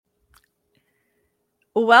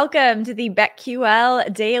Welcome to the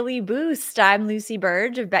BetQL Daily Boost. I'm Lucy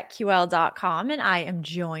Burge of BetQL.com, and I am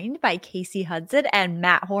joined by Casey Hudson and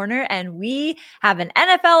Matt Horner, and we have an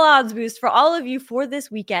NFL odds boost for all of you for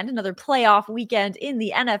this weekend, another playoff weekend in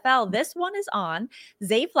the NFL. This one is on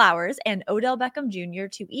Zay Flowers and Odell Beckham Jr.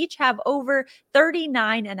 to each have over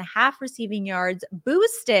 39.5 receiving yards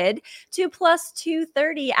boosted to plus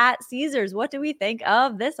 230 at Caesars. What do we think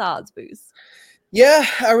of this odds boost? Yeah,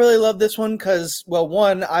 I really love this one because, well,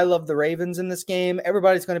 one, I love the Ravens in this game.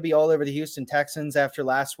 Everybody's going to be all over the Houston Texans after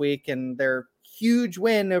last week and their huge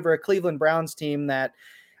win over a Cleveland Browns team that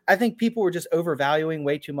I think people were just overvaluing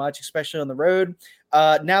way too much, especially on the road.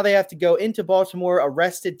 Now they have to go into Baltimore, a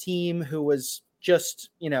rested team who was just,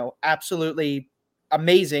 absolutely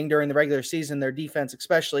amazing during the regular season, their defense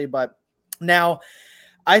especially. But now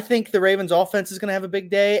I think the Ravens offense is going to have a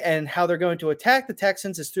big day, and how they're going to attack the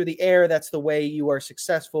Texans is through the air. That's the way you are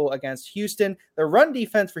successful against Houston. Their run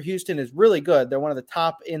defense for Houston is really good. They're one of the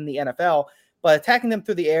top in the NFL, but attacking them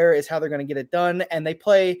through the air is how they're going to get it done. And they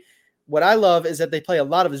play, what I love is that they play a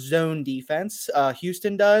lot of zone defense.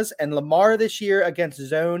 Houston does. And Lamar this year against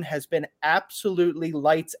zone has been absolutely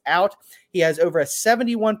lights out. He has over a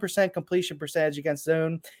 71% completion percentage against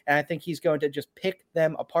zone. And I think he's going to just pick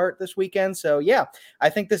them apart this weekend. So yeah, I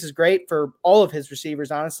think this is great for all of his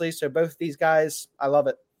receivers, honestly. So both these guys, I love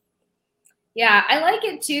it. Yeah, I like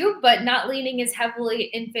it too, but not leaning as heavily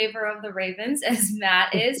in favor of the Ravens as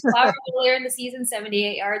Matt is. Flowers earlier in the season,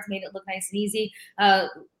 78 yards, made it look nice and easy.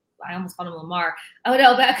 I almost called him Lamar.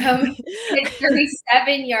 Odell Beckham,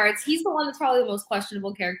 37 yards. He's the one that's probably the most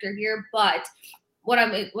questionable character here. But what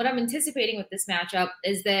I'm anticipating with this matchup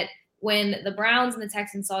is that when the Browns and the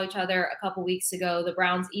Texans saw each other a couple weeks ago, the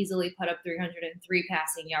Browns easily put up 303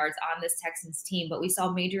 passing yards on this Texans team, but we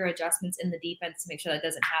saw major adjustments in the defense to make sure that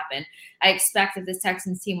doesn't happen. I expect if this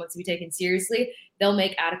Texans team wants to be taken seriously, they'll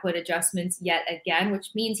make adequate adjustments yet again, which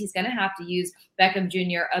means he's going to have to use Beckham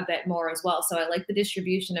Jr. a bit more as well. So I like the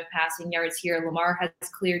distribution of passing yards here. Lamar has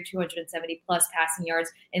cleared 270 plus passing yards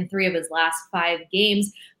in 3 of his last 5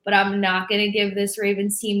 games, but I'm not going to give this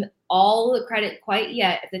Ravens team all the credit quite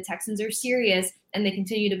yet. If the Texans are serious and they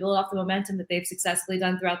continue to build off the momentum that they've successfully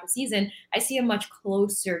done throughout the season, I see a much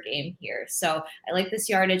closer game here. So I like this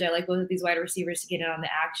yardage. I like both of these wide receivers to get in on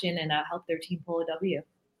the action and help their team pull a W.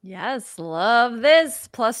 Yes, love this.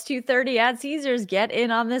 Plus 230 at Caesars. Get in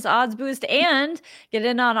on this odds boost and get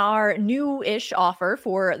in on our new-ish offer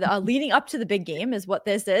for the, leading up to the big game is what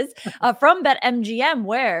this is from BetMGM,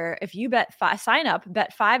 where if you sign up,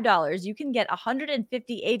 bet $5, you can get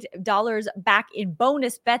 $158 back in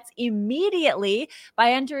bonus bets immediately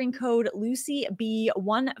by entering code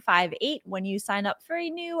LucyB158 when you sign up for a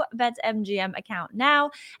new BetMGM account now,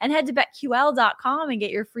 and head to BetQL.com and get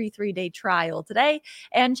your free 3-day trial today.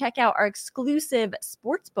 And check out our exclusive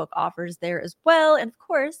sportsbook offers there as well. And of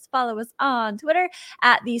course, follow us on Twitter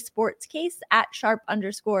at the Sports Case, at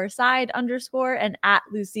 @sharp_side_, and at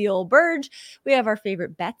Lucille Burge. We have our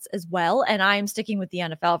favorite bets as well. And I'm sticking with the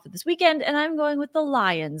NFL for this weekend, and I'm going with the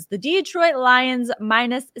Lions, the Detroit Lions,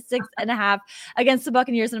 -6.5 against the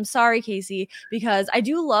Buccaneers. And I'm sorry, Casey, because I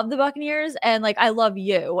do love the Buccaneers and I love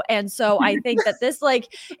you. And so I think that this,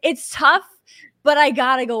 it's tough, but I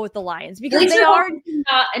gotta go with the Lions because they are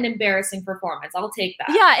not an embarrassing performance. I'll take that.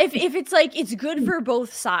 Yeah, if it's it's good for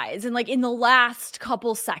both sides, and in the last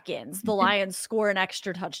couple seconds, the Lions score an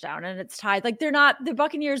extra touchdown and it's tied. They're not, the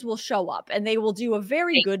Buccaneers will show up and they will do a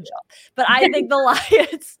very good job. But I think the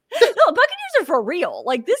Lions, no, Buccaneers are for real.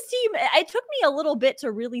 This team, it took me a little bit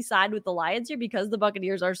to really side with the Lions here because the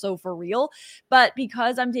Buccaneers are so for real. But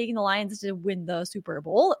because I'm taking the Lions to win the Super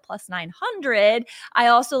Bowl at plus 900, I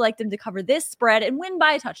also like them to cover this spread and win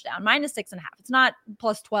by a touchdown, -6.5. It's not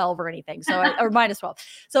plus 12 or anything. So, or -12.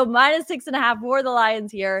 So -6.5 for the Lions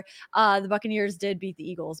here. The Buccaneers did beat the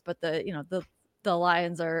Eagles, but the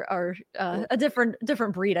Lions are a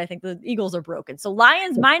different breed. I think the Eagles are broken. So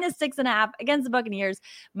Lions -6.5 against the Buccaneers,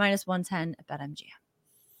 -110 at BetMGM.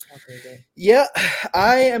 Yeah,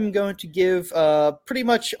 I am going to give pretty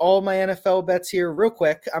much all my NFL bets here real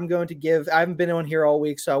quick. I haven't been on here all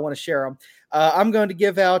week, so I want to share them. I'm going to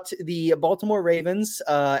give out the Baltimore Ravens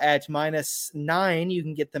at -9. You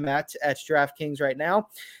can get them at DraftKings right now.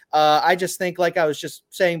 I just think, like I was just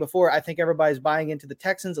saying before, I think everybody's buying into the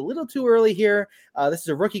Texans a little too early here. This is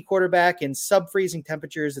a rookie quarterback in sub-freezing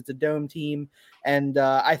temperatures. It's a dome team, and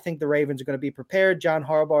I think the Ravens are going to be prepared. John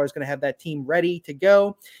Harbaugh is going to have that team ready to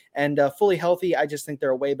go and fully healthy. I just think they're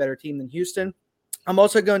a way better team than Houston. I'm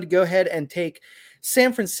also going to go ahead and take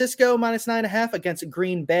San Francisco -9.5 against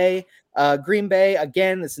Green Bay. Green Bay,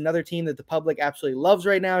 again, it's another team that the public absolutely loves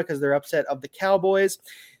right now because they're upset of the Cowboys.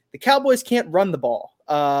 The Cowboys can't run the ball.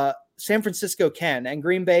 San Francisco can, and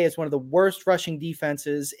Green Bay is one of the worst rushing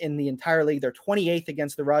defenses in the entire league. They're 28th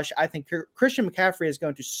against the rush. I think Christian McCaffrey is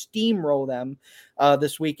going to steamroll them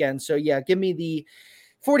this weekend. So yeah, give me the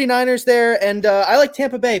 49ers there, and I like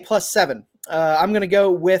Tampa Bay +7. I'm going to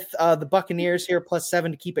go with the Buccaneers here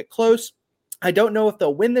 +7 to keep it close. I don't know if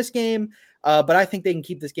they'll win this game, but I think they can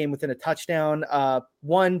keep this game within a touchdown.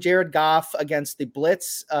 Jared Goff against the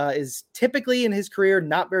blitz is typically in his career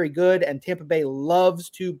not very good, and Tampa Bay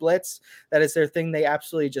loves to blitz. That is their thing. They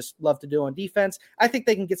absolutely just love to do on defense. I think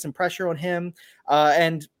they can get some pressure on him.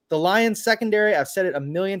 And the Lions secondary, I've said it a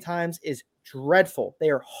million times, is dreadful.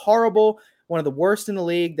 They are horrible, one of the worst in the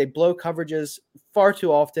league. They blow coverages far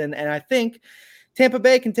too often, and I think Tampa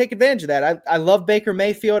Bay can take advantage of that. I love Baker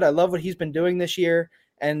Mayfield. I love what he's been doing this year.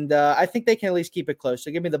 And I think they can at least keep it close.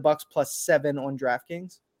 So give me the Bucs +7 on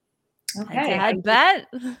DraftKings. Okay. I bet.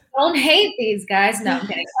 Don't hate these guys. No, I'm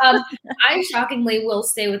kidding. I shockingly will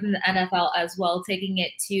stay within the NFL as well, taking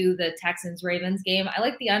it to the Texans-Ravens game. I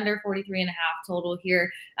like the under 43.5 total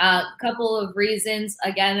here. A couple of reasons.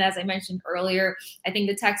 Again, as I mentioned earlier, I think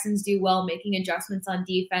the Texans do well making adjustments on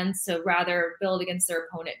defense, so rather build against their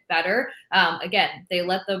opponent better. Again, they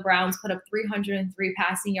let the Browns put up 303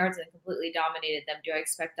 passing yards and completely dominated them. Do I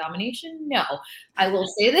expect domination? No. I will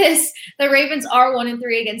say this. The Ravens are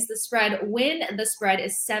 1-3 against the spread when the spread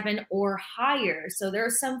is 7 or higher. So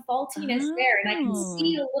there's some faultiness there. And I can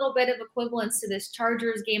see a little bit of equivalence to this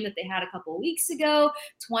Chargers game that they had a couple of weeks ago,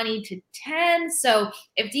 20-10. So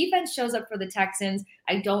if defense shows up for the Texans,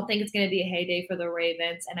 I don't think it's going to be a heyday for the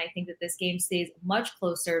Ravens. And I think that this game stays much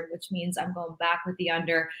closer, which means I'm going back with the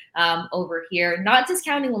under over here. Not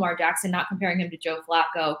discounting Lamar Jackson, not comparing him to Joe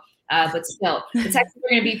Flacco. But still, the Texans are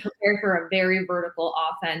going to be prepared for a very vertical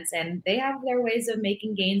offense, and they have their ways of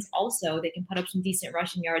making gains also. They can put up some decent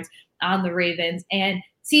rushing yards on the Ravens. And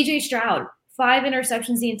C.J. Stroud, 5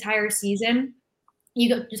 interceptions the entire season.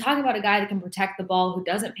 You're talking about a guy that can protect the ball, who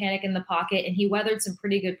doesn't panic in the pocket, and he weathered some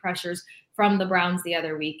pretty good pressures from the Browns the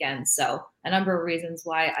other weekend. So a number of reasons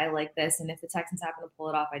why I like this, and if the Texans happen to pull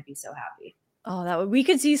it off, I'd be so happy. Oh, we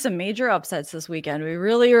could see some major upsets this weekend. We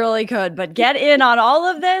really, really could. But get in on all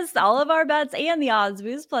of this, all of our bets, and the odds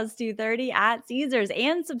boost +230 at Caesars,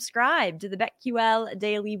 and subscribe to the BetQL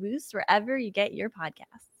Daily Boost wherever you get your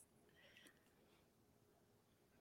podcasts.